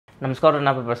నమస్కారం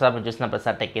నా పేరు ప్రసాద్ మీరు చూస్తున్న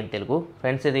Prasad tech in Telugu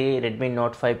friends ఇది Redmi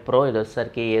Note 5 Pro ఇది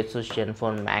వచ్చేసరికి Asus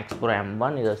Zenfone Max Pro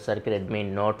M1 ఇది వచ్చేసరికి Redmi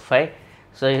Note 5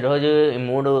 సో ఈ రోజు ఈ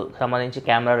మూడు సంబంధించి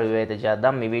కెమెరా రివ్యూ అయితే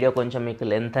చేద్దాం ఈ వీడియో కొంచెం మీకు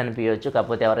లెంత్ అనిపించవచ్చు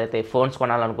కాకపోతే ఎవరైతే ఫోన్స్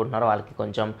కొనాలనుకుంటున్నారో వాళ్ళకి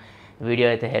కొంచెం వీడియో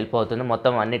అయితే హెల్ప్ అవుతుంది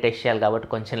మొత్తం అన్ని టెస్ట్ చేయాలి కాబట్టి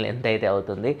కొంచెం లెంత్ అయితే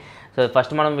అవుతుంది సో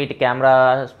ఫస్ట్ మనం వీటి కెమెరా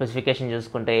స్పెసిఫికేషన్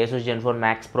చూసుకుంటే Asus Zenfone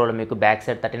Max Pro లో మీకు బ్యాక్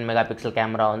సైడ్ 13 మెగాపిక్సెల్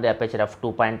కెమెరా ఉంది అపర్చర్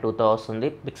f2.2 తో వస్తుంది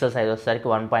పిక్సెల్ సైజ్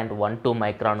వచ్చేసరికి 1.12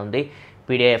 మైక్రాన్ ఉంది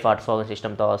PDIF ఆటోఫోకస్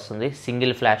సిస్టమ్తో వస్తుంది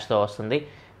సింగిల్ ఫ్లాష్తో వస్తుంది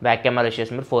బ్యాక్ కెమెరా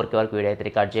వచ్చేసి మీరు 4K వరకు వీడియో అయితే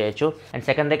రికార్డ్ చేయొచ్చు అండ్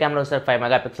సెకండరీ కెమెరా వచ్చేసరికి 5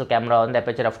 మెగాపిక్సెల్ కెమెరా ఉంది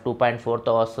అపర్చర్ f2.4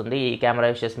 తో వస్తుంది ఈ కెమెరా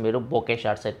వచ్చేసి మీరు బోకే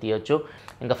షాట్స్ అయితే తీయొచ్చు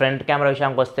ఇంకా ఫ్రంట్ కెమెరా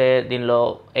విషయానికి వస్తే దీనిలో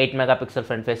 8 మెగాపిక్సెల్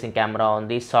ఫ్రంట్ ఫేసింగ్ కెమెరా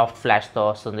ఉంది సాఫ్ట్ ఫ్లాష్తో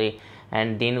వస్తుంది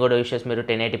అండ్ దీని కూడా యూస్ చేసి మీరు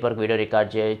 1080p వరకు వీడియో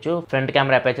రికార్డ్ చేయొచ్చు ఫ్రంట్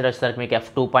కెమెరా అపర్చర్ వచ్చేసరికి మీకు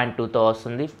f2.2తో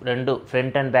వస్తుంది రెండు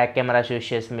front and back cameras use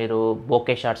చేసి మీరు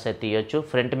బోకే షాట్స్ అయితే తీయొచ్చు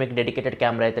ఫ్రంట్ మీకు డెడికేటెడ్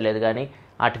కెమెరా అయితే లేదు కానీ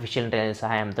ఆర్టిఫిషియల్ ఇంటెలిజెన్స్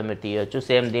సహాయంతో మీరు తీయొచ్చు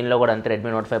సేమ్ దీనిలో కూడా అంతే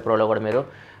Redmi Note 5 Proలో కూడా మీరు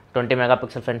 20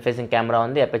 మెగాపిక్సెల్ ఫ్రంట్ ఫేసింగ్ కెమెరా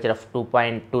ఉంది అపర్చర్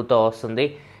f2.2తో వస్తుంది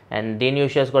అండ్ దీని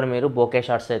యూస్ చేసి కూడా మీరు బోకే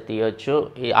షాట్స్ అయితే తీయొచ్చు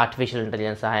ఈ ఆర్టిఫిషియల్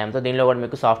ఇంటెలిజెన్స్ సహాయంతో దీనిలో కూడా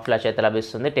మీకు సాఫ్ట్ ఫ్లాష్ అయితే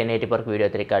లభిస్తుంది 1080p వరకు వీడియో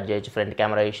అయితే రికార్డ్ చేయొచ్చు ఫ్రంట్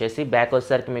కెమెరా యూస్ చేసి బ్యాక్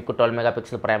వచ్చేసరికి మీకు 12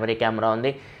 మెగాపిక్సెల్ ప్రైమరీ కెమెరా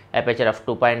ఉంది అపర్చర్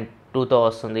f2.2తో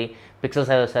వస్తుంది పిక్సెల్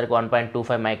సైజ్ వచ్చేసరికి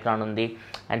 1.25 మైక్రాన్ ఉంది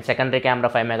అండ్ సెకండరీ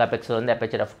కెమెరా 5 మెగాపిక్సెల్ ఉంది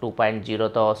అపర్చర్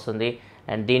f2.0తో వస్తుంది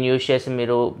అండ్ దీన్ని యూస్ చేసి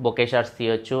మీరు బొకే షాట్స్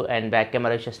తీయొచ్చు అండ్ బ్యాక్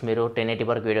కెమెరా యూస్ చేసి మీరు 1080p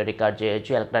వరకు వీడియో రికార్డ్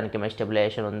చేయొచ్చు ఎలక్ట్రానిక్ ఇమేజ్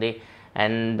స్టెబిలైజేషన్ ఉంది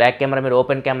అండ్ బ్యాక్ కెమెరా మీరు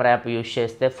ఓపెన్ కెమెరా యాప్ యూస్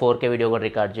చేస్తే 4K వీడియో కూడా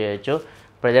రికార్డ్ చేయొచ్చు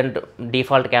ప్రజెంట్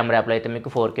డిఫాల్ట్ కెమెరా యాప్లో అయితే మీకు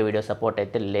 4K వీడియో సపోర్ట్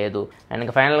అయితే లేదు అండ్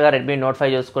ఇంకా ఫైనల్గా Redmi Note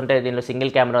 5 చూసుకుంటే దీనిలో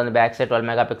సింగిల్ కెమెరా ఉంది back side 12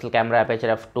 megapixel camera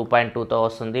aperture f2.2తో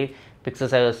వస్తుంది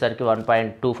పిక్సెల్ సైజ్ వచ్చేసరికి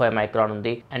 1.25 మైక్రాన్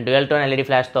ఉంది అండ్ డ్యూయల్ టోన్ LED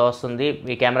ఫ్లాష్తో వస్తుంది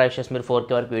ఈ కెమెరా యూస్ చేసి మీరు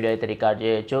 4K వరకు వీడియో అయితే రికార్డ్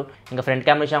చేయొచ్చు ఇంకా ఫ్రంట్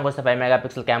కెమెరా విషయానికి వస్తే 5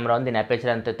 మెగాపిక్సెల్ కెమెరా ఉంది దీని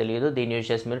అపర్చర్ అంతా తెలియదు దీన్ని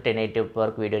యూస్ చేసి మీరు 1080p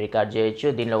వరకు వీడియో రికార్డ్ చేయొచ్చు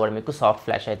దీనిలో కూడా మీకు సాఫ్ట్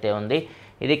ఫ్లాష్ అయితే ఉంది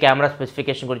ఇది కెమెరా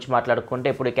స్పెసిఫికేషన్ గురించి మాట్లాడుకుంటే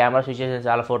ఇప్పుడు ఈ కెమెరా యూస్ చేసి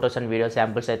చాలా ఫోటోస్ అండ్ వీడియో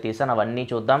శాంపిల్స్ అయితే తీసాను అవన్నీ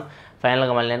చూద్దాం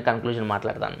ఫైనల్గా మళ్ళీ నేను కన్క్లూజన్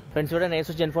మాట్లాడతాను ఫ్రెండ్స్ చూడండి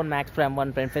Asus Zenfone Max Pro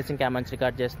M1 front facing cameras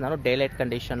record చేస్తున్నాను డే లైట్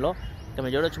కండిషన్లో ఇక్కడ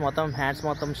మీరు చూడొచ్చు మొత్తం హ్యాండ్స్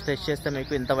మొత్తం స్ట్రెచ్ చేస్తే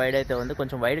మీకు ఇంత వైడ్ అయితే ఉంది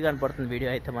కొంచెం వైడ్ కనపడుతుంది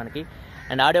వీడియో అయితే మనకి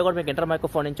అండ్ ఆడియో కూడా మీకు ఇంటర్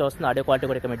మైక్రోఫోన్ నుంచి వస్తుంది ఆడియో క్వాలిటీ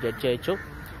కూడా ఇక్కడ మీరు జడ్జ్ చేయొచ్చు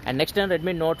అండ్ నెక్స్ట్ నేను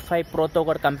Redmi Note 5 Proతో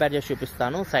కూడా కంపేర్ చేసి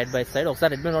చూపిస్తాను సైడ్ బై సైడ్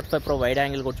ఒకసారి Redmi Note 5 Pro wide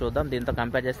angle కూడా చూద్దాం దీంతో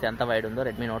కంపేర్ చేస్తే ఎంత వైడ్ ఉందో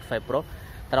Redmi Note 5 Pro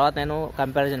తర్వాత నేను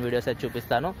కంపారిజన్ వీడియోస్ అయితే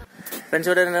చూపిస్తాను ఫ్రెండ్స్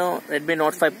కూడా నేను Redmi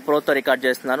Note 5 Proతో రికార్డ్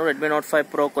చేస్తున్నాను Redmi Note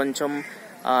 5 Pro కొంచెం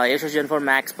Asus Zenfone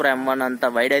Max Pro M1 అంత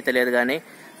వైడ్ అయితే లేదు కానీ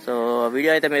సో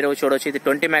వీడియో అయితే మీరు చూడొచ్చు ఇది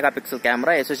 20 megapixel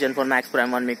camera Asus Zenfone Max Pro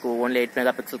M1 మీకు ఓన్లీ 8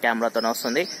 మెగాపిక్సెల్ కెమెరాతో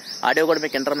వస్తుంది ఆడియో కూడా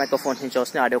మీకు ఇంటర్ మైక్రోఫోన్స్ నుంచి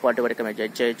వస్తుంది ఆడియో క్వాలిటీ కూడా మీరు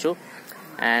జడ్జ్ చేయొచ్చు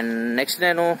అండ్ నెక్స్ట్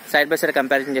నేను సైడ్ బై సైడ్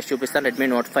కంపారిజన్ చేసి చూపిస్తాను Redmi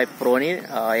Note 5 Proని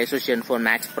Asus Zenfone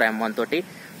Max Pro M1 తోటి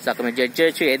సో అక్కడ మీరు జడ్జ్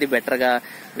చేయొచ్చు ఏది బెటర్గా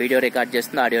వీడియో రికార్డ్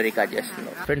చేస్తుందో ఆడియో రికార్డ్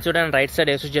చేస్తుందో ఫ్రెండ్స్ చూడండి right side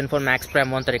Asus Zenfone Max Pro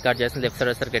M1తో record చేస్తుంది లెఫ్ట్ సైడ్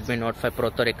వచ్చేసరికి Redmi Note 5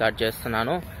 Proతో రికార్డ్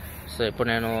చేస్తున్నాను సో ఇప్పుడు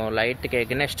నేను లైట్కి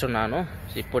ఎగ్నెస్ట్ ఉన్నాను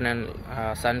ఇప్పుడు నేను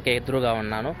సన్కి ఎదురుగా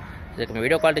ఉన్నాను ఇక్కడ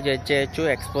వీడియో క్వాలిటీ జడ్జ్ చేయొచ్చు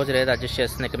ఎక్స్పోజర్ ఏదో అడ్జస్ట్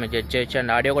చేస్తుంది ఇక్కడ మీరు జడ్జ్ చేయొచ్చు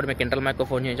అండ్ ఆడియో కూడా మీకు ఇంటర్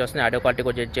మైక్రోఫోన్ నుంచి వస్తుంది ఆడియో క్వాలిటీ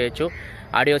కూడా జడ్జ్ చేయొచ్చు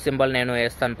ఆడియో సింబల్ నేను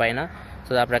వేస్తాను పైన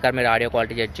సో దాని ప్రకారం మీరు ఆడియో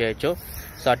క్వాలిటీ జడ్జ్ చేయొచ్చు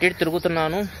సో అటు ఇటు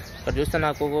తిరుగుతున్నాను ఇక్కడ చూస్తే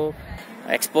నాకు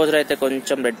ఎక్స్పోజర్ అయితే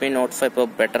కొంచెం Redmi Note 5 Pro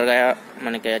బెటర్గా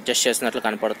మనకి అడ్జస్ట్ చేసినట్లు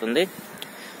కనపడుతుంది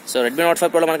సో Redmi Note 5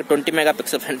 Proలో మనకి 20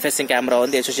 మెగాపిక్సెల్ ఫ్రంట్ ఫేసింగ్ కెమెరా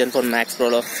ఉంది Asus Zenfone Max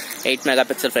Proలో 8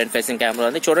 megapixel front facing camera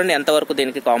ఉంది చూడండి ఎంతవరకు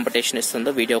దీనికి కాంపిటీషన్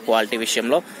ఇస్తుందో వీడియో క్వాలిటీ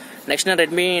విషయంలో నెక్స్ట్ నేను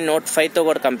Redmi Note 5తో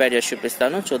కూడా కంపేర్ చేసి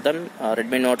చూపిస్తాను చూద్దాం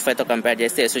Redmi Note 5తో కంపేర్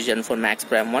చేస్తే Asus Zenfone Max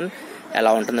Pro M1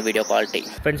 ఎలా ఉంటుందో వీడియో క్వాలిటీ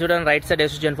ఫ్రెండ్స్ చూడండి right side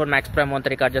Asus Zenfone Max Pro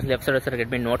M1తో record చేసి లెఫ్ట్ సైడ్ వచ్చి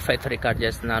Redmi Note 5తో రికార్డ్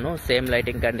చేస్తున్నాను సేమ్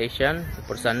లైటింగ్ కండిషన్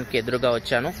ఇప్పుడు సన్కి ఎదురుగా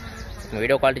వచ్చాను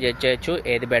వీడియో క్వాలిటీ జడ్జ్ చేయొచ్చు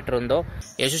ఏది బెటర్ ఉందో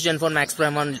Asus Zenfone Max Pro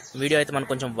M1 video అయితే మనకు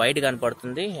కొంచెం వైడ్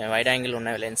కనపడుతుంది వైడ్ యాంగిల్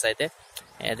ఉన్నాయి లెన్స్ అయితే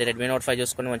అది Redmi Note 5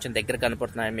 చూసుకుని కొంచెం దగ్గర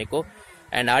కనపడుతున్నాయి మీకు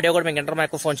అండ్ ఆడియో కూడా మీకు ఇంటర్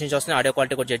మైక్రోఫోన్ నుంచి వస్తుంది ఆడియో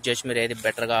క్వాలిటీ కూడా జడ్జ్ చేయొచ్చు మీరు ఏది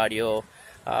బెటర్గా ఆడియో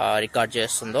రికార్డ్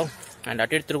చేస్తుందో అండ్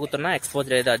అటు ఇటు తిరుగుతున్నా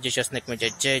ఎక్స్పోజర్ ఏదో అడ్జస్ట్ చేస్తుంది మీరు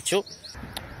జడ్జ్ చేయొచ్చు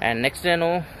అండ్ నెక్స్ట్ నేను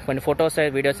కొన్ని ఫొటోస్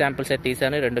వీడియో శాంపిల్స్ అయితే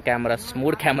తీసాను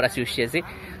మూడు కెమెరాస్ యూస్ చేసి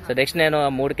సో నెక్స్ట్ నేను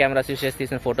 3 కెమెరాస్ యూస్ చేసి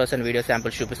తీసిన ఫొటోస్ అండ్ వీడియో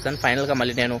శాంపిల్స్ చూపిస్తాను ఫైనల్గా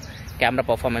మళ్ళీ నేను కెమెరా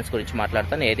పర్ఫార్మెన్స్ గురించి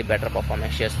మాట్లాడతాను ఏది బెటర్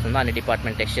పర్ఫార్మెన్స్ చేస్తుందో అన్ని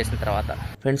డిపార్ట్మెంట్ టెస్ట్ చేసిన తర్వాత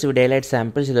ఫ్రెండ్స్ ఇవి డేలైట్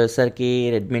శాంపిల్స్ ఇది వచ్చేసరికి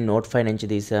Redmi Note 5 నుంచి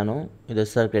తీసాను ఇది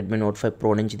వచ్చేసరికి Redmi Note 5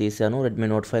 Pro నుంచి తీసాను Redmi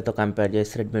Note 5తో కంపేర్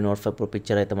చేస్తే Redmi Note 5 Pro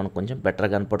పిక్చర్ అయితే మనకు కొంచెం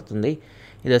బెటర్గా కనపడుతుంది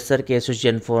ఇది వచ్చేసరికి Asus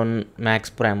Zenfone Max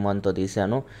Pro M1తో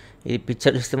తీసాను ఈ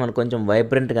పిక్చర్ చూస్తే మనకు కొంచెం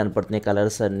వైబ్రెంట్ కనపడుతుంది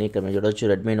కలర్స్ అన్నీ ఇక్కడ మీరు చూడొచ్చు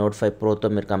Redmi Note 5 Proతో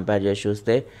మీరు కంపేర్ చేసి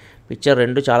చూస్తే పిక్చర్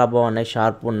రెండు చాలా బాగున్నాయి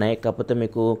షార్ప్ ఉన్నాయి కాకపోతే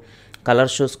మీకు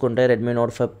కలర్స్ చూసుకుంటే Redmi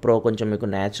Note 5 Pro కొంచెం మీకు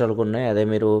న్యాచురల్గా ఉన్నాయి అదే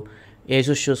మీరు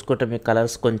ఏసూస్ చూసుకుంటే మీకు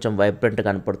కలర్స్ కొంచెం వైబ్రెంట్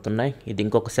కనపడుతున్నాయి. ఇది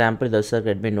ఇంకొక శాంపుల్. ఇది వచ్చేసరికి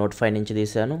రెడ్మీ నోట్ 5 నుంచి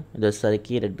తీశాను. ఇది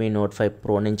వచ్చేసరికి రెడ్మీ నోట్ 5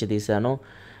 ప్రో నుంచి తీశాను.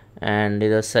 అండ్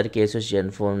ఇది వచ్చేసరికి ఏసూస్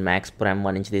జెన్ఫోన్ మ్యాక్స్ ప్రైమ్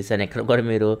 1 నుంచి తీశాను. ఇక్కడ కూడా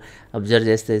మీరు అబ్జర్వ్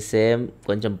చేస్తే సేమ్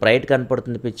కొంచెం బ్రైట్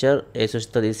కనపడుతుంది పిక్చర్,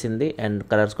 ఏసూస్తో తీసింది. అండ్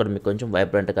కలర్స్ కూడా మీకు కొంచెం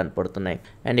వైబ్రెంట్ కనపడుతున్నాయి.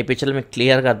 అండ్ ఈ పిక్చర్లో మీకు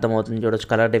క్లియర్గా అర్థమవుతుంది, చూడొచ్చు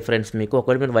కలర్ డిఫరెన్స్ మీకు.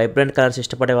 ఒకవేళ మీరు వైబ్రెంట్ కలర్స్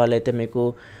ఇష్టపడే వాళ్ళైతే మీకు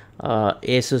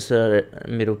ఏసూస్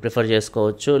మీరు ప్రిఫర్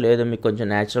చేసుకోవచ్చు. లేదు మీకు కొంచెం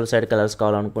న్యాచురల్ సైడ్ కలర్స్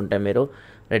కావాలనుకుంటే మీరు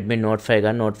రెడ్మీ నోట్ 5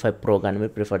 కానీ నోట్ 5 ప్రో కానీ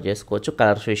మీరు ప్రిఫర్ చేసుకోవచ్చు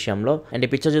కలర్స్ విషయంలో. అండ్ ఈ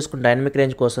పిక్చర్ చూసుకుంటే డైనమిక్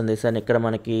రేంజ్ కోసం తీసాను. ఇక్కడ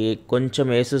మనకి కొంచెం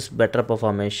ఏసూస్ బెటర్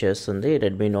పర్ఫార్మెన్స్ చేస్తుంది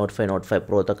రెడ్మీ నోట్ 5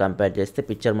 ప్రోతో కంపేర్ చేస్తే.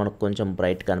 పిక్చర్ మనకు కొంచెం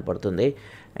బ్రైట్ కనపడుతుంది.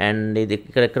 అండ్ ఇది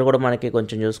ఇక్కడ కూడా మనకి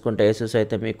కొంచెం చూసుకుంటే ఏసూస్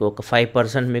అయితే మీకు ఒక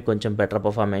 5% మీకు కొంచెం బెటర్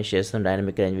పర్ఫార్మెన్స్ చేస్తుంది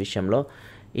డైనమిక్ రేంజ్ విషయంలో.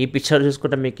 ఈ పిక్చర్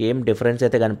చూసుకుంటే మీకు ఏం డిఫరెన్స్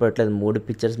అయితే కనపడట్లేదు. 3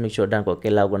 పిక్చర్స్ మీకు చూడడానికి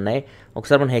ఒకేలాగా ఉన్నాయి.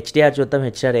 ఒకసారి మనం హెచ్డిఆర్ చూద్దాం,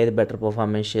 హెచ్డిఆర్ ఏది బెటర్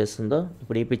పర్ఫార్మెన్స్ చేస్తుందో.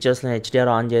 ఇప్పుడు ఈ పిక్చర్స్లో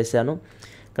హెచ్డిఆర్ ఆన్ చేశాను.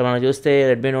 ఇక్కడ మనం చూస్తే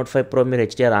రెడ్మీ నోట్ 5 ప్రో మీరు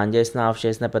హెచ్డిఆర్ ఆన్ చేసినా ఆఫ్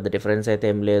చేసినా పెద్ద డిఫరెన్స్ అయితే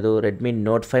ఏం లేదు. రెడ్మీ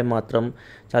నోట్ 5 మాత్రం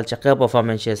చాలా చక్కగా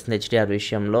పర్ఫార్మెన్స్ చేస్తుంది హెచ్డిఆర్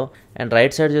విషయంలో. అండ్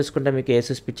రైట్ సైడ్ చూసుకుంటే మీకు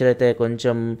ఏసూస్ పిక్చర్ అయితే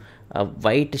కొంచెం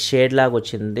వైట్ షేడ్ లాగా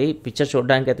వచ్చింది. పిక్చర్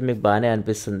చూడడానికి అయితే మీకు బాగానే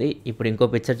అనిపిస్తుంది. ఇప్పుడు ఇంకో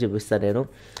పిక్చర్ చూపిస్తాను నేను.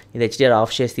 ఇది హెచ్డిఆర్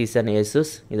ఆఫ్ చేసి తీసాను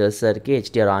ఏసూస్. ఇది వచ్చేసరికి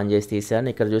హెచ్డిఆర్ ఆన్ చేసి తీసాను.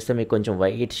 ఇక్కడ చూస్తే మీకు కొంచెం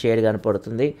వైట్ షేడ్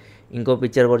కనపడుతుంది. ఇంకో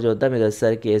పిక్చర్ కూడా చూద్దాం. ఇది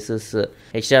వచ్చేసరికి ఏసూస్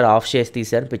హెచ్డిఆర్ ఆఫ్ చేసి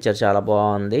తీసాను. పిక్చర్ చాలా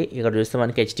బాగుంది. ఇక్కడ చూస్తే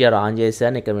మనకి హెచ్డిఆర్ ఆన్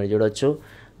చేశాను. ఇక్కడ మీరు చూడొచ్చు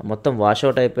మొత్తం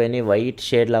వాషౌట్ అయిపోయినాయి, వైట్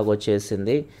షేడ్ లాగా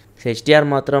వచ్చేసింది. హెచ్డిఆర్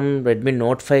మాత్రం రెడ్మీ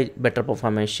నోట్ 5 బెటర్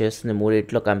పర్ఫార్మెన్స్ చేస్తుంది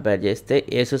మూడిట్లో కంపేర్ చేస్తే.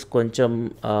 ఏసూస్ కొంచెం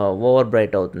ఓవర్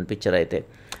బ్రైట్ అవుతుంది పిక్చర్ అయితే.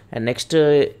 అండ్ నెక్స్ట్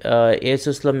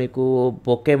ఏసూస్లో మీకు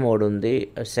బొకే మోడ్ ఉంది.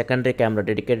 సెకండరీ కెమెరా,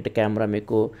 డెడికేటెడ్ కెమెరా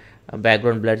మీకు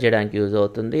బ్యాక్గ్రౌండ్ బ్లర్ చేయడానికి యూజ్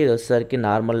అవుతుంది. ఇది వచ్చేసరికి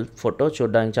నార్మల్ ఫోటో,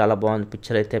 చూడడానికి చాలా బాగుంది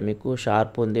పిక్చర్ అయితే. మీకు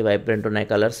షార్ప్ ఉంది, వైబ్రెంట్ ఉన్నాయి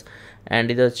కలర్స్. అండ్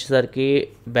ఇది వచ్చేసరికి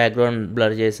బ్యాక్గ్రౌండ్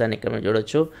బ్లర్ చేశాను. ఇక్కడ మీరు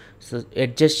చూడొచ్చు. సో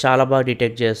ఎడ్జెస్ చాలా బాగా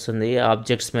డిటెక్ట్ చేస్తుంది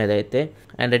ఆబ్జెక్ట్స్ మీద అయితే.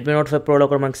 అండ్ రెడ్మీ నోట్ 5 ప్రోలో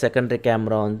కూడా మనకి సెకండరీ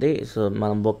కెమెరా ఉంది. సో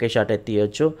మనం బొకే షాట్ అయితే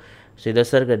తీయొచ్చు. సో ఇది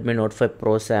వచ్చేసరికి Redmi note 5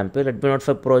 pro sample. Redmi note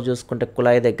 5 pro చూసుకుంటే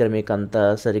కుళాయి దగ్గర మీకు అంత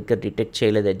సరిగ్గా డిటెక్ట్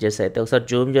చేయలేదు ఎడ్జెస్ అయితే. ఒకసారి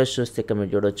జూమ్ చేసి చూస్తే ఇక్కడ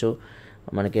మీరు చూడొచ్చు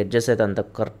మనకి ఎడ్జెస్ అయితే అంత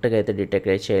కరెక్ట్గా అయితే డిటెక్ట్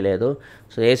చేయలేదు.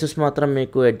 సో ఏసూస్ మాత్రం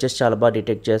మీకు ఎడ్జెస్ చాలా బాగా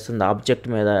డిటెక్ట్ చేస్తుంది ఆబ్జెక్ట్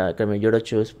మీద. ఇక్కడ మీరు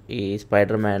చూడొచ్చు ఈ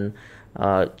స్పైడర్ మ్యాన్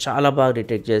చాలా బాగా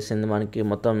డిటెక్ట్ చేసింది మనకి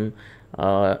మొత్తం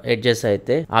ఎడ్జెస్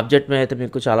అయితే. ఆబ్జెక్ట్ మీద అయితే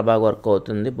మీకు చాలా బాగా వర్క్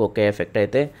అవుతుంది బొకే ఎఫెక్ట్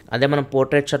అయితే. అదే మనం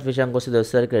పోర్ట్రేట్ షాట్ విషయానికి వస్తే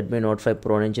వచ్చేసరికి రెడ్మీ నోట్ 5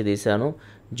 ప్రో నుంచి తీశాను.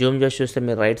 జూమ్ చేసి చూస్తే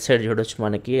మీరు రైట్ సైడ్ చూడొచ్చు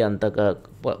మనకి అంతగా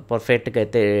పర్ఫెక్ట్గా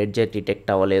అయితే ఎడ్జ్ డిటెక్ట్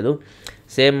అవ్వలేదు.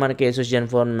 సేమ్ మనకి Asus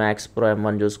Zenfone max pro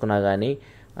M1 చూసుకున్నా కానీ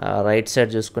రైట్ సైడ్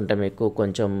చూసుకుంటే మీకు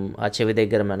కొంచెం ఆ చెవి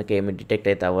దగ్గర మనకి ఏమి డిటెక్ట్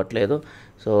అయితే అవ్వట్లేదు.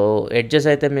 సో ఎడ్జెస్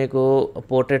అయితే మీకు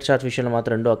పోర్ట్రేట్ షాట్ విషయంలో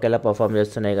మాత్రం రెండు ఒకేలా పర్ఫామ్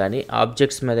చేస్తున్నాయి. కానీ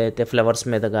ఆబ్జెక్ట్స్ మీద అయితే ఫ్లవర్స్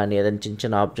మీద కానీ ఏదైనా చిన్న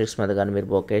చిన్న ఆబ్జెక్ట్స్ మీద కానీ మీరు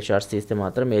బొకే షాట్స్ తీస్తే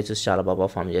మాత్రం ఏసూస్ చాలా బాగా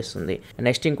పర్ఫామ్ చేస్తుంది.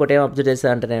 నెక్స్ట్ ఇంకోటి ఏం అబ్జర్వ్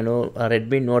చేశాను అంటే నేను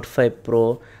Redmi note 5 pro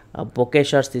bouquet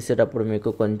shots తీసేటప్పుడు మీకు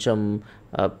కొంచెం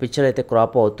పిక్చర్ అయితే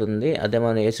క్రాప్ అవుతుంది. అదే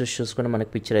మనం ఏసూస్ చూసుకుంటే మనకి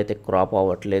పిక్చర్ అయితే క్రాప్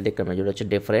అవ్వట్లేదు. ఇక్కడ మీరు చూడొచ్చు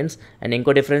డిఫరెన్స్. అండ్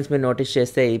ఇంకో డిఫరెన్స్ మీరు నోటీస్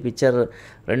చేస్తే ఈ పిక్చర్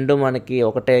రెండు మనకి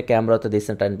ఒకటే కెమెరాతో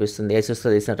తీసినట్టు అనిపిస్తుంది,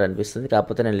 ఏసూస్తో తీసినట్టు అనిపిస్తుంది.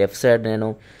 కాకపోతే నేను లెఫ్ట్ సైడ్ నేను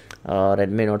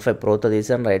రెడ్మీ నోట్ 5 ప్రోతో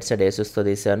తీసాను, రైట్ సైడ్ ఏసూస్తో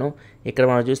తీసాను. ఇక్కడ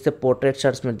మనం చూస్తే పోర్ట్రేట్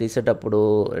షాట్స్ మీరు తీసేటప్పుడు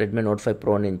రెడ్మీ నోట్ 5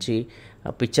 ప్రో నుంచి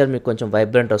పిక్చర్ మీకు కొంచెం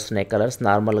వైబ్రెంట్ వస్తున్నాయి కలర్స్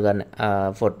నార్మల్గా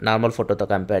నార్మల్ ఫోటోతో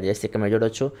కంపేర్ చేస్తే. ఇక్కడ మీరు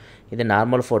చూడొచ్చు ఇది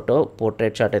నార్మల్ ఫోటో,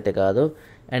 పోర్ట్రేట్ షాట్ అయితే కాదు.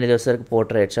 అండ్ ఇది వచ్చేసరికి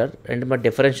పోర్ట్రేట్ షాట్. అండ్ మరి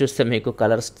డిఫరెన్స్ చూస్తే మీకు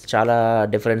కలర్స్ చాలా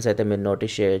డిఫరెన్స్ అయితే మీరు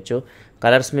నోటీస్ చేయొచ్చు.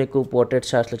 కలర్స్ మీకు పోర్ట్రేట్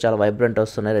షాట్స్లో చాలా వైబ్రెంట్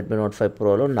వస్తున్నాయి రెడ్మీ నోట్ 5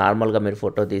 ప్రోలో. నార్మల్గా మీరు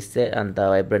ఫోటో తీస్తే అంత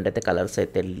వైబ్రెంట్ అయితే కలర్స్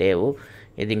అయితే లేవు.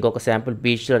 ఇది ఇంకొక శాంపుల్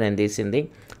బీచ్లో నేను తీసింది.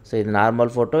 సో ఇది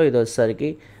నార్మల్ ఫోటో, ఇది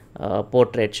వచ్చేసరికి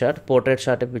పోర్ట్రేట్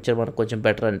షాట్ పిక్చర్ మనకు కొంచెం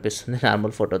బెటర్ అనిపిస్తుంది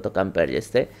నార్మల్ ఫోటోతో కంపేర్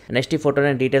చేస్తే. నెక్స్ట్ ఈ ఫోటో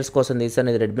నేను డీటెయిల్స్ కోసం తీసాను.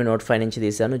 ఇది రెడ్మీ నోట్ 5 నుంచి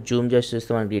తీసాను. జూమ్ చేసి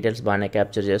చూస్తే మనకి డీటెయిల్స్ బాగానే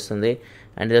క్యాప్చర్ చేస్తుంది.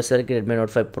 అండ్ ఇది వచ్చేసరికి రెడ్మీ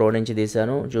నోట్ 5 ప్రో నుంచి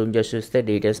తీసాను. జూమ్ చేసి చూస్తే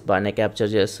డీటెయిల్స్ బాగానే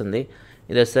క్యాప్చర్ చేస్తుంది.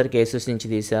 ఇది వచ్చేసరికి ఏసూస్ నుంచి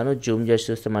తీసాను. జూమ్ చేసి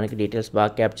చూస్తే మనకి డీటెయిల్స్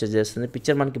బాగా క్యాప్చర్ చేస్తుంది.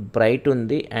 పిక్చర్ మనకి బ్రైట్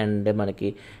ఉంది అండ్ మనకి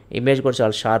ఇమేజ్ కూడా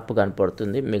చాలా షార్ప్గా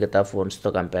కనపడుతుంది మిగతా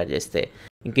ఫోన్స్తో కంపేర్ చేస్తే.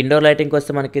 ఇంక ఇండోర్ లైటింగ్కి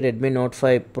వస్తే మనకి Redmi note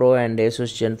 5 pro and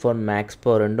Asus Zenfone max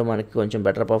pro రెండు మనకి కొంచెం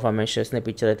బెటర్ పర్ఫార్మెన్స్ చేస్తున్నాయి.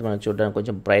 పిక్చర్ అయితే మనకు చూడడానికి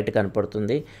కొంచెం బ్రైట్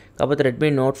కనపడుతుంది. కాకపోతే రెడ్మీ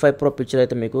నోట్ 5 ప్రో పిక్చర్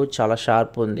అయితే మీకు చాలా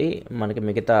షార్ప్ ఉంది మనకి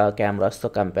మిగతా కెమెరాస్తో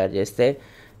కంపేర్ చేస్తే.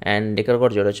 అండ్ ఇక్కడ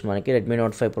కూడా చూడొచ్చు మనకి రెడ్మీ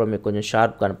నోట్ 5 ప్రో మీకు కొంచెం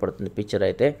షార్ప్ కనపడుతుంది పిక్చర్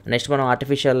అయితే. నెక్స్ట్ మనం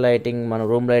ఆర్టిఫిషియల్ లైటింగ్, మన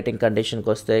రూమ్ లైటింగ్ కండిషన్కి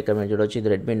వస్తే ఇక్కడ మీరు చూడొచ్చు ఇది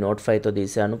రెడ్మీ నోట్ 5తో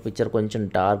తీసాను. పిక్చర్ కొంచెం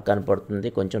డార్క్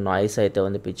కనపడుతుంది, కొంచెం నాయిస్ అయితే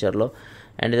ఉంది పిక్చర్లో.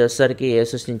 అండ్ ఇది వచ్చేసరికి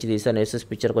ఏసూస్ నుంచి తీసాను. ఏసూస్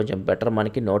పిక్చర్ కొంచెం బెటర్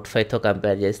మనకి నోట్ 5తో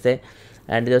కంపేర్ చేస్తే.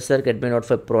 అండ్ ఇది వచ్చేసరికి రెడ్మీ నోట్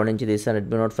 5 ప్రో నుంచి తీసాను.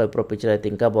 రెడ్మీ నోట్ 5 ప్రో పిక్చర్ అయితే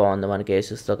ఇంకా బాగుంది మనకి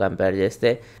ఏసూస్తో కంపేర్ చేస్తే.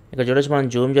 ఇక్కడ చూడొచ్చు, మనం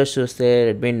జూమ్ చేసి చూస్తే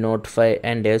రెడ్మీ నోట్ 5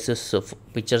 అండ్ ఏసూస్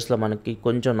పిక్చర్స్లో మనకి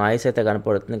కొంచెం నాయిస్ అయితే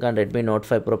కనపడుతుంది, కానీ రెడ్మీ నోట్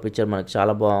 5 ప్రో పిక్చర్ మనకి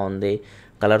చాలా బాగుంది.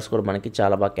 కలర్స్ కూడా మనకి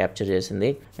చాలా బాగా క్యాప్చర్ చేసింది.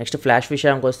 నెక్స్ట్ ఫ్లాష్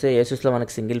విషయానికి వస్తే ఏసూస్లో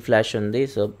మనకి సింగిల్ ఫ్లాష్ ఉంది.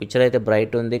 సో పిక్చర్ అయితే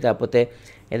బ్రైట్ ఉంది, కాకపోతే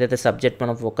ఏదైతే సబ్జెక్ట్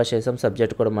మనం ఫోకస్ చేసాం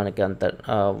సబ్జెక్ట్ కూడా మనకి అంత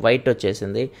వైట్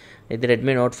వచ్చేసింది. ఇది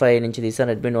రెడ్మీ నోట్ 5 నుంచి తీసాను.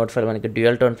 రెడ్మీ నోట్ 5 మనకి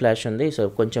డ్యూయల్ టోన్ ఫ్లాష్ ఉంది. సో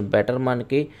కొంచెం బెటర్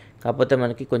మనకి, కాకపోతే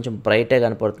మనకి కొంచెం బ్రైటే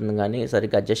కనపడుతుంది కానీ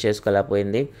సరిగ్గా అడ్జస్ట్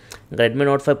చేసుకోలేకపోయింది. ఇంకా రెడ్మీ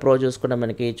నోట్ 5 ప్రో చూసుకుంటే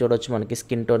మనకి చూడొచ్చు, మనకి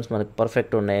స్కిన్ టోన్స్ మనకి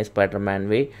పర్ఫెక్ట్ ఉన్నాయి స్పైడర్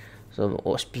మ్యాన్వి. సో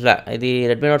ఇది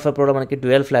రెడ్మీ నోట్ 5 ప్రోలో మనకి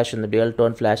డ్యూయల్ ఫ్లాష్ ఉంది, డ్యూయల్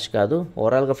టోన్ ఫ్లాష్ కాదు.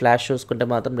 ఓవరాల్గా ఫ్లాష్ చూసుకుంటే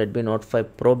మాత్రం Redmi note 5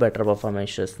 pro better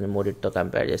performance చేస్తుంది మూడితో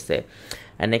కంపేర్ చేస్తే.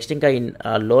 అండ్ నెక్స్ట్ ఇంకా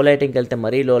లో లైటింగ్కి వెళ్తే,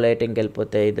 మరీ లో లైటింగ్కి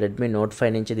వెళ్ళిపోతే ఇది రెడ్మీ నోట్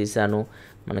 5 నుంచి తీసాను.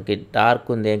 మనకి డార్క్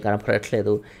ఉంది, ఏం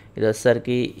కనపడట్లేదు. ఇది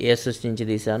వచ్చేసరికి ఏసూస్ నుంచి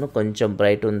తీసాను, కొంచెం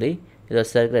బ్రైట్ ఉంది. ఇది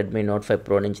వచ్చేసరికి రెడ్మీ నోట్ 5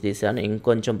 ప్రో నుంచి తీసాను,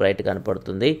 ఇంకొంచెం బ్రైట్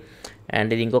కనపడుతుంది.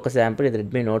 అండ్ ఇది ఇంకొక శాంపుల్, ఇది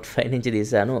రెడ్మీ నోట్ 5 నుంచి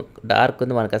తీసాను. డార్క్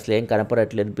ఉంది, మనకు అసలు ఏం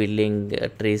కనపడట్లేదు. బిల్డింగ్,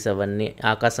 ట్రీస్ అవన్నీ,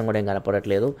 ఆకాశం కూడా ఏం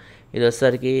కనపడట్లేదు. ఇది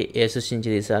వచ్చేసరికి ఏసూస్ నుంచి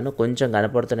తీసాను, కొంచెం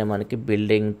కనపడుతున్నాయి మనకి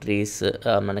బిల్డింగ్, ట్రీస్,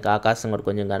 మనకి ఆకాశం కూడా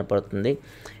కొంచెం కనపడుతుంది.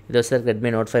 ఇది వచ్చేసరికి రెడ్మీ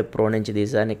నోట్ 5 ప్రో నుంచి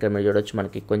తీసాను. ఇక్కడ మీరు చూడొచ్చు,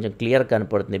 మనకి కొంచెం క్లియర్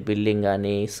కనపడుతుంది, బిల్డింగ్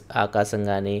కానీ ఆకాశం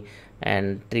కానీ అండ్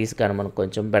ట్రీస్ కానీ మనకు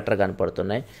కొంచెం బెటర్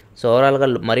కనపడుతున్నాయి. సో ఓవరాల్గా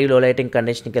మరీ లో లైటింగ్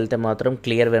కండిషన్కి వెళ్తే మాత్రం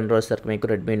క్లియర్ వెనర్ వచ్చేసరికి మీకు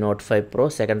రెడ్మీ నోట్ 5 ప్రో,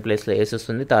 సెకండ్ ప్లేస్లో ఏసూస్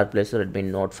ఉంది, థర్డ్ ప్లేస్లో రెడ్మీ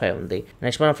నోట్ 5 ఉంది.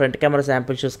 నెక్స్ట్ మనం ఫ్రంట్ కెమెరా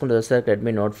శాంపిల్ చూసుకుంటే వచ్చేసరికి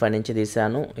రెడ్మీ నోట్ 5 నుంచి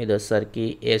తీసాను. ఇది వచ్చేసరికి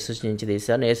ఏసూస్ నుంచి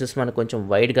తీసాను. ఏసూస్ మనకు కొంచెం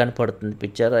వైడ్ కనపడుతుంది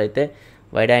పిక్చర్, అయితే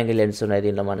వైడ్ యాంగిల్ లెన్స్ ఉన్నాయి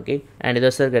దీంట్లో మనకి. అండ్ ఇది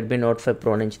వచ్చేసరికి రెడ్మీ నోట్ 5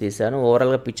 ప్రో నుంచి తీసాను.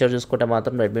 ఓవరాల్గా పిక్చర్ చూసుకుంటే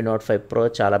మాత్రం రెడ్మీ నోట్ 5 ప్రో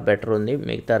చాలా బెటర్ ఉంది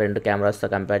మిగతా రెండు కెమెరాస్తో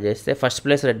కంపేర్ చేస్తే. First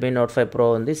place Redmi note 5 pro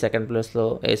ఉంది, సెకండ్ ప్లేస్లో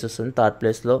ఏసూస్ ఉంది, థర్డ్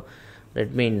ప్లేస్లో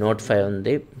రెడ్మీ నోట్ 5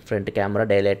 ఉంది ఫ్రంట్ కెమెరా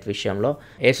డైలైట్ విషయంలో.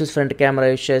 ఏసూస్ ఫ్రంట్ కెమెరా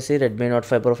యూస్ చేసి Redmi note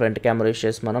 5 pro front camera use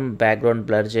చేసి మనం బ్యాక్గ్రౌండ్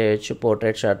బ్లర్ చేయొచ్చు,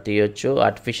 పోర్ట్రేట్ షాట్ తీయొచ్చు.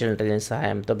 ఆర్టిఫిషియల్ ఇంటెలిజెన్స్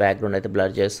సహాయంతో బ్యాక్గ్రౌండ్ అయితే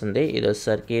బ్లర్ చేస్తుంది. ఇది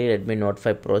వచ్చేసరికి రెడ్మీ నోట్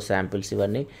 5 ప్రో శాంపిల్స్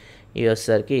ఇవన్నీ. ఇవి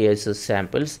వచ్చేసరికి ఏసూస్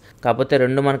శాంపిల్స్. కాకపోతే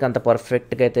రెండు మనకు అంత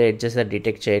పర్ఫెక్ట్గా అయితే ఎడ్జెస్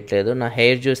డిటెక్ట్ చేయట్లేదు. నా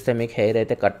హెయిర్ చూస్తే మీకు హెయిర్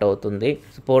అయితే కట్ అవుతుంది.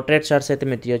 పోర్ట్రేట్ షాట్స్ అయితే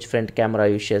మీరు తీయొచ్చు ఫ్రంట్ కెమెరా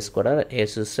యూస్ చేసి కూడా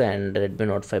ఏసూస్ అండ్ రెడ్మీ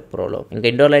నోట్ 5 ప్రోలో. ఇంకా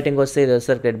ఇండోర్ లైటింగ్ వస్తే ఇది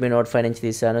వచ్చేసరికి రెడ్మీ నోట్ 5 నుంచి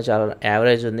తీసాను. చాలా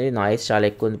యావరేజ్ ఉంది, నాయిస్ చాలా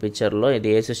ఎక్కువ ఉంది పిక్చర్లో. ఇది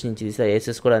ఏసూస్ నుంచి తీసా.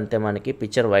 ఏసూస్ కూడా అంతే, మనకి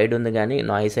పిక్చర్ వైడ్ ఉంది కానీ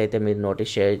నాయిస్ అయితే మీరు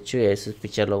నోటీస్ చేయొచ్చు ఏసూస్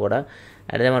పిక్చర్లో కూడా.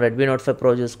 అదే మన రెడ్మీ నోట్ 5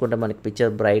 ప్రో చూసుకుంటే మనకి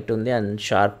పిక్చర్ బ్రైట్ ఉంది అండ్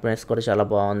షార్ప్నెస్ కూడా చాలా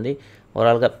బాగుంది.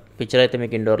 ఓవరాల్గా పిక్చర్ అయితే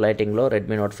మీకు ఇండోర్ లైటింగ్లో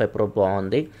రెడ్మీ నోట్ 5 ప్రో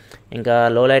బాగుంది. ఇంకా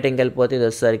లో లైటింగ్కి వెళ్ళిపోతే ఇది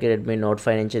వచ్చేసరికి రెడ్మీ నోట్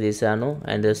 5 నుంచి తీసాను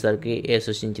అండ్ ఇది వచ్చేసరికి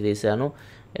ఏసూస్ నుంచి తీసాను.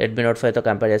 రెడ్మీ నోట్ 5తో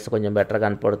కంపేర్ చేస్తే కొంచెం బెటర్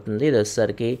కనపడుతుంది. ఇది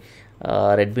వచ్చేసరికి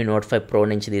రెడ్మీ నోట్ 5 ప్రో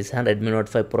నుంచి తీసాను. రెడ్మీ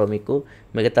నోట్ 5 ప్రో మీకు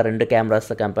మిగతా రెండు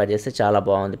కెమెరాస్తో కంపేర్ చేస్తే చాలా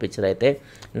బాగుంది పిక్చర్ అయితే.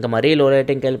 ఇంకా మరీ లో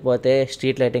లైటింగ్కి వెళ్ళిపోతే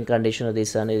స్ట్రీట్ లైటింగ్ కండిషన్లో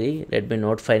తీసాను. ఇది రెడ్మీ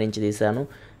నోట్ 5 నుంచి తీసాను,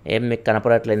 ఏం మీకు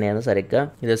కనపడట్లేదు నేను సరిగ్గా.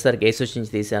 ఇది వచ్చేసరికి ఏసూస్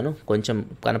నుంచి తీసాను, కొంచెం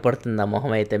కనపడుతుంది ఆ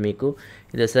మొహం అయితే మీకు.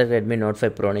 ఇది వచ్చేసరికి రెడ్మీ నోట్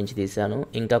 5 ప్రో నుంచి తీసాను,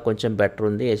 ఇంకా కొంచెం బెటర్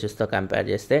ఉంది ఏసూస్తో కంపేర్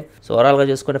చేస్తే. సో ఓవరాల్గా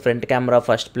చూసుకుంటే ఫ్రంట్ కెమెరా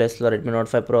ఫస్ట్ ప్లేస్లో రెడ్మీ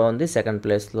నోట్ 5 ప్రో ఉంది, సెకండ్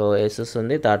ప్లేస్లో ఏసూస్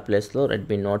ఉంది, థర్డ్ ప్లేస్లో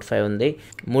రెడ్మీ నోట్ 5 ఉంది.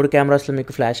 మూడు కెమెరాస్లో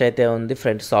మీకు ఫ్లాష్ అయితే ఉంది,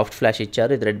 ఫ్రంట్ సాఫ్ట్ ఫ్లాష్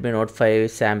ఇచ్చారు. ఇది రెడ్మీ నోట్ 5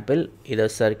 శాంపిల్. ఇది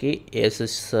వచ్చేసరికి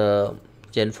Asus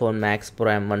Zenfone Max Pro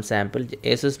M1 sample.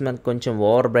 Asus మనకు కొంచెం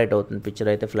ఓవర్ బ్రైట్ అవుతుంది పిక్చర్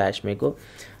అయితే ఫ్లాష్ మీకు.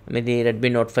 ఇది Redmi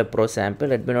note 5 pro sample.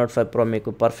 Redmi note 5 pro మీకు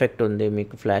పర్ఫెక్ట్ ఉంది,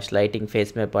 మీకు ఫ్లాష్ లైటింగ్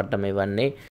ఫేస్ మీద పడడం ఇవన్నీ.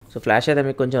 సో ఫ్లాష్ అయితే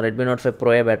మీకు కొంచెం రెడ్మీ నోట్ 5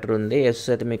 ప్రోయే బెటర్ ఉంది. ఏసూస్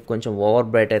అయితే మీకు కొంచెం ఓవర్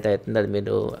బ్రైట్ అయితే అవుతుంది, అది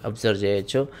మీరు అబ్జర్వ్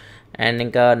చేయొచ్చు. అండ్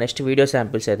ఇంకా నెక్స్ట్ వీడియో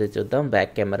శాంపిల్స్ అయితే చూద్దాం,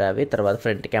 బ్యాక్ కెమెరా అవి, తర్వాత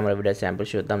ఫ్రంట్ కెమెరా వీడియో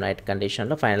శాంపిల్స్ చూద్దాం నైట్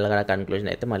కండిషన్లో. ఫైనల్గా నా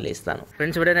కన్క్లూజన్ అయితే మళ్ళీ ఇస్తాను.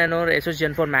 ఫ్రెండ్స్ వీడియో నేను Asus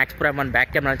Zenfone Max Pro M1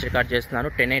 back camera నుంచి రికార్డ్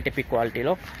చేస్తున్నాను 1080p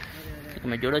క్వాలిటీలో.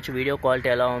 మీరు చూడొచ్చు వీడియో క్వాలిటీ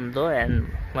ఎలా ఉందో, అండ్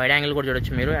వైడ్ యాంగిల్ కూడా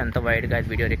చూడొచ్చు మీరు ఎంత వైడ్గా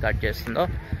వీడియో రికార్డ్ చేస్తుందో.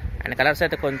 అండ్ కలర్స్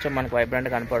అయితే కొంచెం మనకు వైబ్రెంట్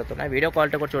కనపడుతున్నాయి. వీడియో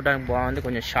క్వాలిటీ కూడా చూడడానికి బాగుంది,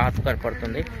 కొంచెం షార్ప్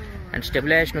కనపడుతుంది. అండ్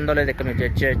స్టెబిలైజేషన్ ఉందో లేదో ఇక్కడ మీరు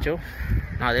జడ్జ్ చేయొచ్చు.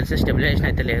 నాకు తెలిసి స్టెబిలైజేషన్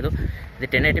అయితే లేదు. ఇది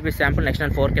 1080p శాంపుల్. నెక్స్ట్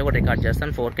నేను 4K కూడా రికార్డ్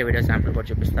చేస్తాను, 4K వీడియో శాంపుల్ కూడా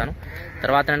చూపిస్తాను.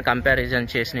 తర్వాత నేను కంపారిజన్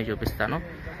చేసి చూపిస్తాను.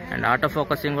 అండ్ ఆటో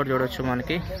ఫోకసింగ్ కూడా చూడొచ్చు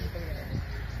మనకి.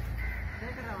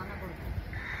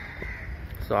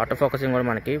 సో ఆటో ఫోకసింగ్ కూడా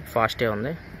మనకి ఫాస్టే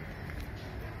ఉంది.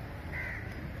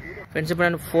 ఫ్రెండ్స్ ఇప్పుడు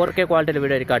నేను 4K క్వాలిటీలో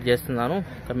వీడియో రికార్డ్ చేస్తున్నాను,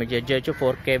 ఇక్కడ మీరు జడ్జ్ చేయొచ్చు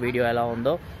 4K వీడియో ఎలా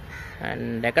ఉందో.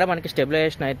 అండ్ ఎక్కడ మనకి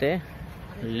స్టెబిలైజేషన్ అయితే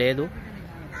లేదు.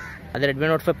 అదే రెడ్మీ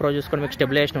నోట్ 5 ప్రో చూసుకొని మీకు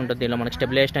స్టెబిలైజేషన్ ఉంటుంది, దీనిలో మనకి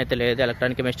స్టెబిలైజేషన్ అయితే లేదు.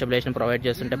 ఎలక్ట్రానిక్ ఇమేజ్ స్టెబిలైజేషన్ ప్రొవైడ్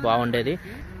చేస్తుంటే బాగుండేది,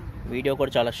 వీడియో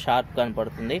కూడా చాలా షార్ప్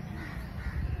కనపడుతుంది.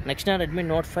 నెక్స్ట్ నేను రెడ్మీ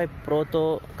నోట్ 5 ప్రోతో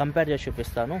కంపేర్ చేసి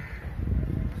చూపిస్తాను.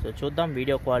 సో చూద్దాం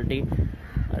video quality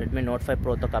Redmi note 5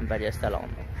 ప్రోతో compare చేస్తే ఎలా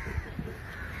ఉందో.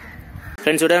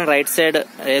 ఫ్రెండ్స్ చూడండి, right side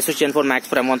Asus Zenfone Max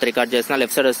Pro M1 record చేస్తున్నా,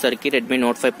 లెఫ్ట్ సైడ్ వచ్చేసరికి Redmi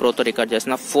Note 5 Pro తో రికార్డ్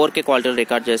చేస్తున్నా. 4K క్వాలిటీలో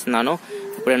రికార్డ్ చేస్తున్నాను.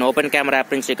 ఇప్పుడు నేను ఓపెన్ కెమెరా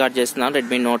యాప్ నుంచి రికార్డ్ చేస్తున్నాను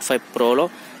Redmi Note 5 Proలో.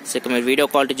 సో ఇక మీరు వీడియో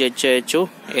క్వాలిటీ జడ్జ్ చేయొచ్చు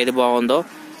ఏది బాగుందో.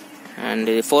 అండ్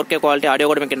ఇది 4K క్వాలిటీ. ఆడియో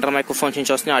కూడా మీకు ఇంటర్ మైక్రోఫోన్స్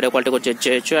నుంచి వస్తుంది, ఆడియో క్వాలిటీ కూడా జడ్జ్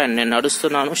చేయొచ్చు. అండ్ నేను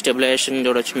నడుస్తున్నాను, స్టెబిలైజేషన్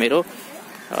చూడొచ్చు మీరు.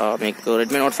 మీకు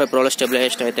Redmi Note 5 Proలో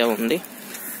స్టెబిలైజేషన్ అయితే ఉంది.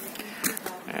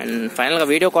 అండ్ ఫైనల్గా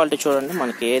వీడియో క్వాలిటీ చూడండి,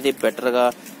 మనకి ఏది బెటర్గా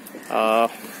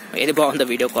ఏది బాగుందో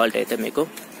వీడియో క్వాలిటీ అయితే మీకు.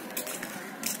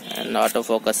 అండ్ ఆటో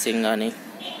ఫోకసింగ్ కానీ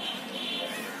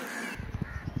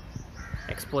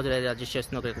ఎక్స్పోజర్ అయితే అడ్జస్ట్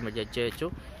చేస్తున్నా మీరు జడ్జ్ చేయొచ్చు.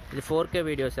 ఇది 4K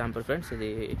వీడియో శాంపుల్ ఫ్రెండ్స్, ఇది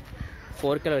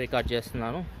 4Kలో రికార్డ్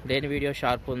చేస్తున్నాను. దేని వీడియో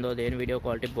షార్ప్ ఉందో, దేని వీడియో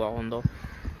క్వాలిటీ బాగుందో,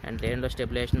 అండ్ దేనిలో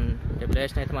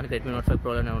స్టెబిలైజేషన్ అయితే మనకి Redmi Note 5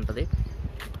 Proలోనే ఉంటుంది.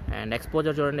 అండ్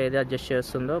ఎక్స్పోజర్ చూడండి ఏది అడ్జస్ట్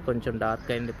చేస్తుందో, కొంచెం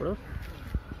డార్క్ అయింది ఇప్పుడు.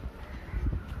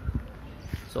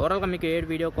 సో ఓవరాల్గా మీకు ఏ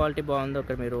వీడియో క్వాలిటీ బాగుందో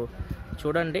ఇక్కడ మీరు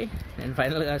చూడండి. నేను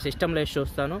ఫైనల్గా సిస్టమ్లో వేసి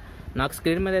చూస్తాను. నాకు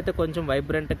స్క్రీన్ మీద అయితే కొంచెం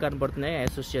వైబ్రెంట్ కనబడుతున్నాయి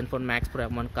Asus Zenfone Max Pro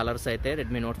M1 colours అయితే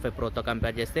Redmi Note 5 Proతో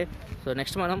కంపేర్ చేస్తే. సో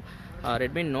నెక్స్ట్ మనం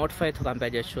Redmi Note 5తో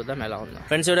కంపేర్ చేసి చూద్దాం ఎలా ఉందో.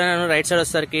 ఫ్రెండ్స్ చూడండి, నేను రైట్ సైడ్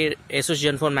వచ్చేసరికి Asus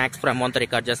Zenfone Max Pro M1తో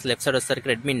record చేస్తాను, లెఫ్ట్ సైడ్ వచ్చేసరికి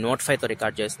Redmi Note 5తో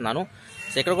రికార్డ్ చేస్తున్నాను.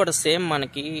 సో ఇక్కడ కూడా సేమ్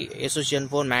మనకి Asus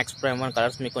Zenfone Max Pro M1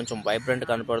 colours మీకు కొంచెం వైబ్రెంట్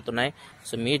కనపడుతున్నాయి.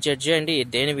 సో మీరు జడ్జ్ చేయండి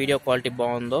దేని వీడియో క్వాలిటీ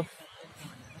బాగుందో.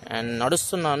 అండ్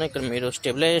నడుస్తున్నాను, ఇక్కడ మీరు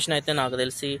స్టెబిలైజేషన్ అయితే నాకు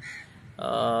తెలిసి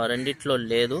రెండిట్లో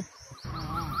లేదు.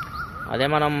 అదే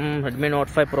మనం Redmi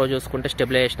Note 5 Pro చూసుకుంటే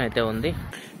స్టెబిలైజేషన్ అయితే ఉంది.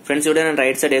 ఫ్రెండ్స్ చూడండి, నేను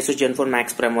right side Asus Zenfone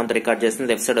Max Pro M1తో record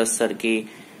చేస్తున్నాను, లెఫ్ట్ సైడ్ వచ్చేసరికి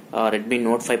Redmi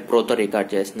Note 5 Proతో రికార్డ్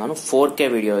చేస్తున్నాను. 4K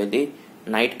వీడియో ఇది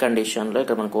నైట్ కండిషన్లో.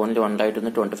 ఇక్కడ మనకు ఓన్లీ 1 లైట్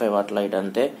ఉంది, 25 వాట్ లైట్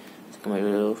అంతే.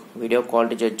 మీరు వీడియో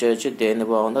క్వాలిటీ జడ్జ్ చేయొచ్చు దేని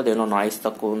బాగుందో, దేనిలో నాయిస్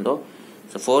తక్కువ ఉందో.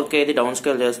 సో 4K ఇది డౌన్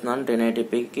స్కేల్ చేస్తున్నాను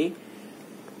 1080pకి.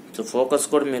 సో ఫోకస్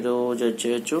కూడా మీరు జడ్జ్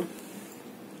చేయొచ్చు,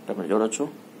 ఇక్కడ మీరు చూడొచ్చు.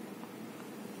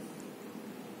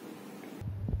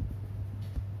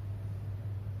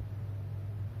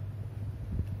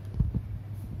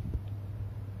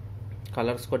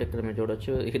 కలర్స్ కూడా ఇక్కడ మీరు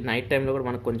చూడొచ్చు. ఇది నైట్ టైంలో కూడా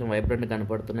మనకు కొంచెం వైబ్రెంట్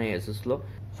కనపడుతున్నాయి Asusలో.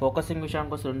 ఫోకసింగ్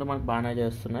విషయానికి వస్తే రెండు మనకు బాగానే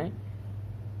చేస్తున్నాయి.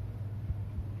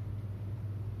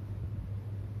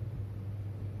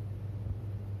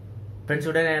 ఫ్రెండ్స్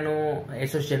చూడే నేను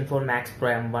Asus Zenfone Max Pro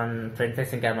M1 front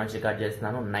facing camera నుంచి రికార్డ్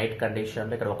చేస్తున్నాను నైట్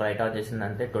కండిషన్లో. ఇక్కడ ఒక లైట్ ఆన్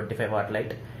చేసిందంటే 25 వాట్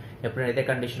లైట్. ఎప్పుడు ఇదే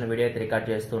కండిషన్ వీడియో అయితే రికార్డ్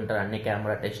చేస్తూ ఉంటాను అన్ని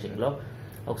కెమెరా టెస్టింగ్లో.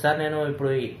 ఒకసారి నేను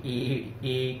ఇప్పుడు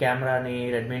ఈ కెమెరాని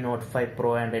Redmi Note 5 Pro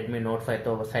and Redmi Note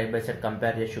 5తో side by side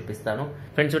compare చేసి చూపిస్తాను.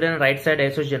 ఫ్రెండ్స్ చూడండి, right side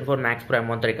Asus Zenfone Max Pro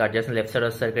M1తో record చేస్తాను, లెఫ్ట్ సైడ్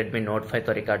వచ్చేసరికి Redmi Note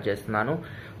 5తో రికార్డ్ చేస్తున్నాను.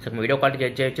 సో వీడియో క్వాలిటీ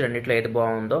జడ్జ్ చేయొచ్చు రెండిట్లో ఏది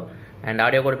బాగుందో. అండ్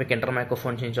ఆడియో కూడా మీకు ఇంటర్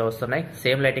మైక్రోఫోన్స్ నుంచి వస్తున్నాయి.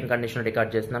 సేమ్ లైటింగ్ కండిషన్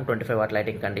రికార్డ్ చేస్తున్నాను, 25 వాట్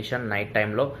లైటింగ్ కండిషన్ నైట్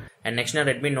టైంలో. అండ్ నెక్స్ట్ నేను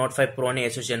Redmi Note 5 Proని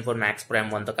Asus Zenfone Max Pro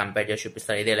M1తో compare చేసి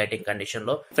చూపిస్తాను ఇదే లైటింగ్ కండిషన్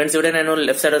లో. ఫ్రెండ్స్ ఇప్పుడే నేను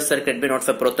లెఫ్ట్ సైడ్ వచ్చేసరికి Redmi Note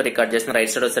 5 Proతో రికార్డ్ చేస్తున్నాను,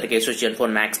 రైట్ సైడ్ వచ్చేసరికి Asus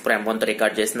Zenfone Max Pro M1తో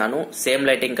record చేస్తున్నాను. Same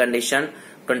lighting condition,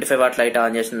 25 what light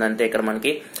on చేస్తుంది అంతే. ఇక్కడ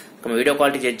మనకి వీడియో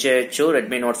క్వాలిటీ జడ్జ్ చేయొచ్చు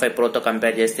Redmi Note 5 Proతో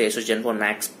కంపేర్ చేస్తే Asus Zenfone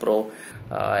Max Pro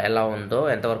ఎలా ఉందో,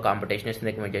 ఎంతవరకు కాంపిటీషన్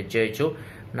ఇస్తుంది మీరు జడ్జ్ చేయొచ్చు.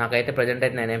 నాకైతే ప్రజెంట్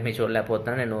అయితే నేనేమి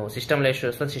చూడలేకపోతున్నాను. నేను సిస్టమ్ లేసి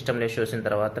చూస్తాను, సిస్టమ్ లేసి చూసిన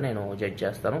తర్వాత నేను జడ్జ్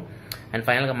చేస్తాను. అండ్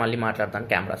ఫైనల్గా మళ్ళీ మాట్లాడతాను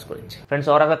కెమెరాస్ గురించి. ఫ్రెండ్స్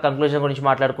ఓవరాల్గా కంక్లూజన్ గురించి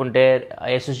మాట్లాడుకుంటే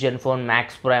Asus Zenfone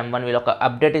Max Pro M1 వీళ్ళు ఒక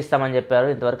అప్డేట్ ఇస్తామని చెప్పారు,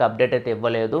 ఇంతవరకు అప్డేట్ అయితే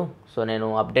ఇవ్వలేదు. సో నేను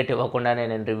అప్డేట్ ఇవ్వకుండానే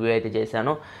నేను రివ్యూ అయితే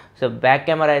చేశాను. సో బ్యాక్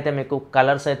కెమెరా అయితే మీకు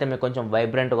కలర్స్ అయితే మీకు కొంచెం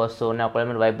వైబ్రెంట్గా వస్తూ ఉన్నాయి. ఒకవేళ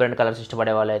మీరు వైబ్రెంట్ కలర్స్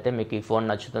ఇష్టపడే వాళ్ళు అయితే మీకు ఈ ఫోన్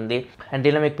నచ్చుతుంది. అండ్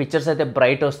దీనిలో మీకు పిక్చర్స్ అయితే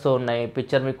బ్రైట్ వస్తూ ఉన్నాయి,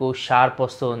 పిక్చర్ మీకు షార్ప్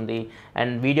వస్తూ ఉంది.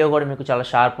 అండ్ వీడియో కూడా మీకు చాలా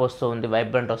షార్ప్ వస్తూ ఉంది,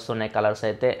 వైబ్రెంట్ వస్తున్నాయి కలర్స్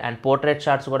అయితే. అండ్ పోర్ట్రేట్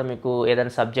షాట్స్ కూడా మీకు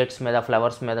ఏదైనా సబ్జెక్ట్స్ మీద,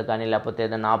 ఫ్లవర్స్ మీద కానీ లేకపోతే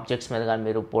ఏదైనా ఆబ్జెక్ట్స్ మీద కానీ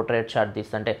మీరు పోర్ట్రేట్ షాట్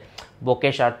తీస్తే, అంటే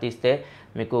బొకే షాట్ తీస్తే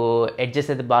మీకు ఎడ్జెస్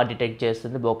అయితే బాగా డిటెక్ట్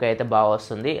చేస్తుంది, బొకే అయితే బాగా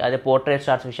వస్తుంది. అదే పోర్ట్రేట్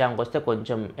షాట్స్ విషయానికి వస్తే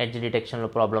కొంచెం ఎడ్జ్ డిటెక్షన్లో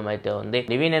ప్రాబ్లం అయితే ఉంది.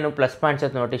 ఇవి నేను ప్లస్ పాయింట్స్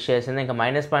అయితే నోటీస్ చేసింది. ఇంకా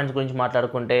మైనస్ పాయింట్స్ గురించి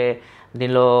మాట్లాడుకుంటే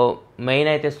దీనిలో మెయిన్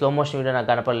అయితే స్లో మోషన్ వీడియో నాకు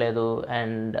కనపడలేదు.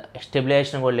 అండ్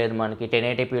స్టెబిలైజేషన్ కూడా లేదు, మనకి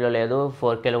 1080pలో లేదు,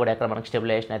 4Kలో కూడా ఎక్కడ మనకి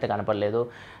స్టెబిలైజేషన్ అయితే కనపడలేదు.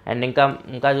 అండ్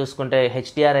ఇంకా చూసుకుంటే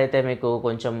HDR అయితే మీకు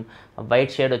కొంచెం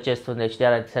వైట్ షేడ్ వచ్చేస్తుంది,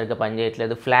 HDR అయితే సరిగ్గా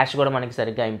పనిచేయట్లేదు. ఫ్లాష్ కూడా మనకి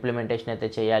సరిగ్గా ఇంప్లిమెంటేషన్ అయితే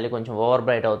చేయాలి, కొంచెం ఓవర్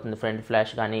బ్రైట్ అవుతుంది ఫ్రంట్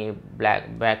ఫ్లాష్ కానీ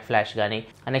బ్యాక్ ఫ్లాష్ కానీ.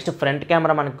 నెక్స్ట్ ఫ్రంట్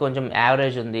కెమెరా మనకి కొంచెం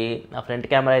యావరేజ్ ఉంది. ఆ ఫ్రంట్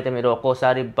కెమెరా అయితే మీరు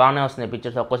ఒక్కోసారి బాగానే వస్తున్నాయి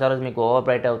పిక్చర్స్, ఒక్కోసారి మీకు ఓవర్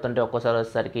బ్రైట్ అవుతుంటే ఒక్కోసారి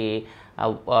వచ్చేసరికి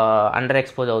అండర్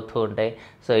ఎక్స్పోజ్ అవుతూ ఉంటాయి.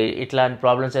 సో ఇట్లాంటి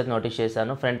ప్రాబ్లమ్స్ అయితే నోటీస్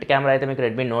చేశాను. ఫ్రంట్ కెమెరా అయితే మీకు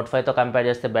Redmi Note 5తో కంపేర్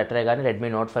చేస్తే బెటరే, కానీ Redmi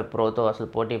Note 5 Proతో అసలు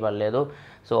పోటీ పడలేదు.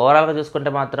 సో ఓవరాల్గా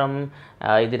చూసుకుంటే మాత్రం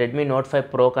ఇది Redmi Note 5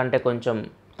 Pro కంటే కొంచెం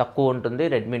తక్కువ ఉంటుంది,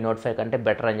 Redmi Note 5 కంటే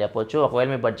బెటర్ అని చెప్పొచ్చు. ఒకవేళ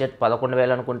మీ బడ్జెట్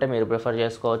 11,000 అనుకుంటే మీరు ప్రిఫర్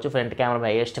చేసుకోవచ్చు. ఫ్రంట్ కెమెరా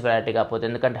హైయెస్ట్ ప్రయారిటీ కాకపోతే,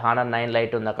 ఎందుకంటే Honor 9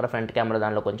 లైట్ ఉంది అక్కడ, ఫ్రంట్ కెమెరా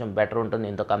దానిలో కొంచెం బెటర్ ఉంటుంది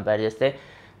దీంతో కంపేర్ చేస్తే.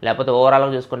 లేకపోతే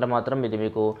ఓవరాల్గా చూసుకుంటే మాత్రం ఇది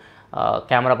మీకు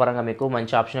కెమెరా పరంగా మీకు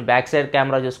మంచి ఆప్షన్. బ్యాక్ సైడ్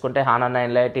కెమెరా చూసుకుంటే హానా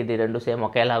 9 లైట్ ఇది రెండు సేమ్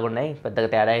ఒకేలాగా ఉన్నాయి, పెద్దగా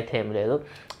తేడా అయితే ఏం లేదు.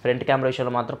 ఫ్రంట్ కెమెరా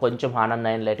విషయంలో మాత్రం కొంచెం హానా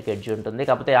 9 లైట్కి ఎడ్జ్ ఉంటుంది,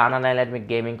 కాకపోతే హానా 9 లైట్ మీకు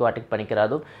గేమింగ్కి వాటికి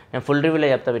పనికిరాదు. నేను ఫుల్ రివ్యూలో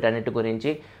చెప్తాను వీటన్నిటి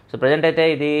గురించి. సో ప్రజెంట్ అయితే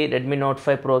ఇది రెడ్మీ నోట్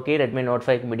 5 ప్రోకి రెడ్మీ నోట్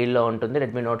 5కి మిడిల్లో ఉంటుంది.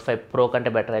 రెడ్మీ నోట్ 5 ప్రో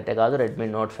కంటే బెటర్ అయితే కాదు, రెడ్మీ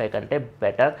నోట్ 5 కంటే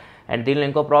బెటర్. అండ్ దీనిలో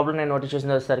ఇంకో ప్రాబ్లం నేను నోటీస్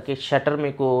చేసిన వచ్చేసరికి షట్టర్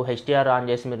మీకు హెచ్డిఆర్ ఆన్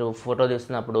చేసి మీరు ఫోటో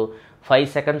తీస్తున్నప్పుడు 5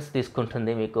 సెకండ్స్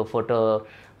తీసుకుంటుంది మీకు ఫోటో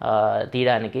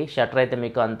తీయడానికి. షట్టర్ అయితే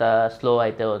మీకు అంత స్లో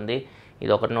అయితే ఉంది,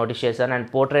 ఇది ఒకటి నోటీస్ చేశాను. అండ్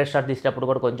పోర్ట్రేట్ షాట్ తీసేటప్పుడు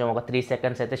కూడా కొంచెం ఒక 3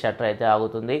 సెకండ్స్ అయితే షట్టర్ అయితే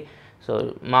ఆగుతుంది. సో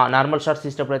నార్మల్ షాట్స్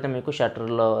తీసేటప్పుడు అయితే మీకు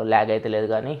షట్టర్లో ల్యాగ్ అయితే లేదు,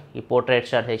 కానీ ఈ పోర్ట్రేట్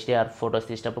షాట్ హెచ్డిఆర్ ఫోటోస్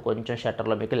తీసేటప్పుడు కొంచెం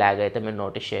షట్టర్లో మీకు ల్యాగ్ అయితే మీరు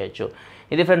నోటీస్ చేయొచ్చు.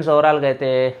 ఇది ఫ్రెండ్స్ ఓవరాల్గా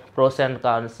అయితే pros and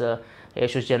cons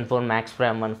Asus Zenfone Max Pro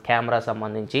M1 camera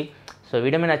సంబంధించి. సో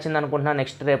వీడియో మీకు నచ్చింది అనుకుంటున్నా.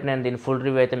 నెక్స్ట్ రేపు నేను దీని ఫుల్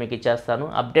రివ్యూ అయితే మీకు ఇచ్చేస్తాను.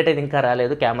 అప్డేట్ అయితే ఇంకా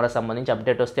రాలేదు కెమెరా సంబంధించి,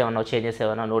 అప్డేట్ వస్తే ఏమన్నా చేంజెస్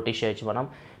ఏమైనా నోటీస్ చేయొచ్చు మనం.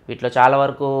 వీటిలో చాలా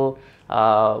వరకు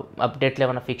అప్డేట్లు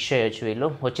ఏమైనా ఫిక్స్ చేయొచ్చు వీళ్ళు,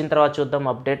 వచ్చిన తర్వాత చూద్దాం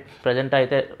అప్డేట్. ప్రజెంట్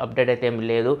అయితే అప్డేట్ అయితే ఏమి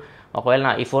లేదు. ఒకవేళ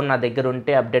ఈ ఫోన్ నా దగ్గర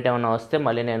ఉంటే అప్డేట్ ఏమైనా వస్తే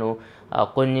మళ్ళీ నేను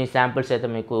కొన్ని శాంపిల్స్ అయితే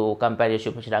మీకు కంపేర్ చేసి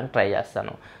చూపించడానికి ట్రై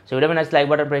చేస్తాను. సో వీడియో నచ్చి లైక్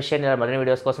బటన్ ప్రెస్ చేయండి. మరిన్ని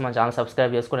వీడియోస్ కోసం మన ఛానల్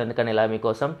సబ్స్క్రైబ్ చేసుకోండి, ఎందుకంటే ఇలా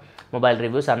మీకోసం mobile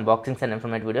reviews, unboxings and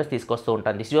informative videos తీసుకొస్తూ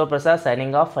ఉంటాను. This your Prasad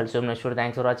signing off. Next video.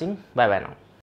 Thanks for watching. By by now.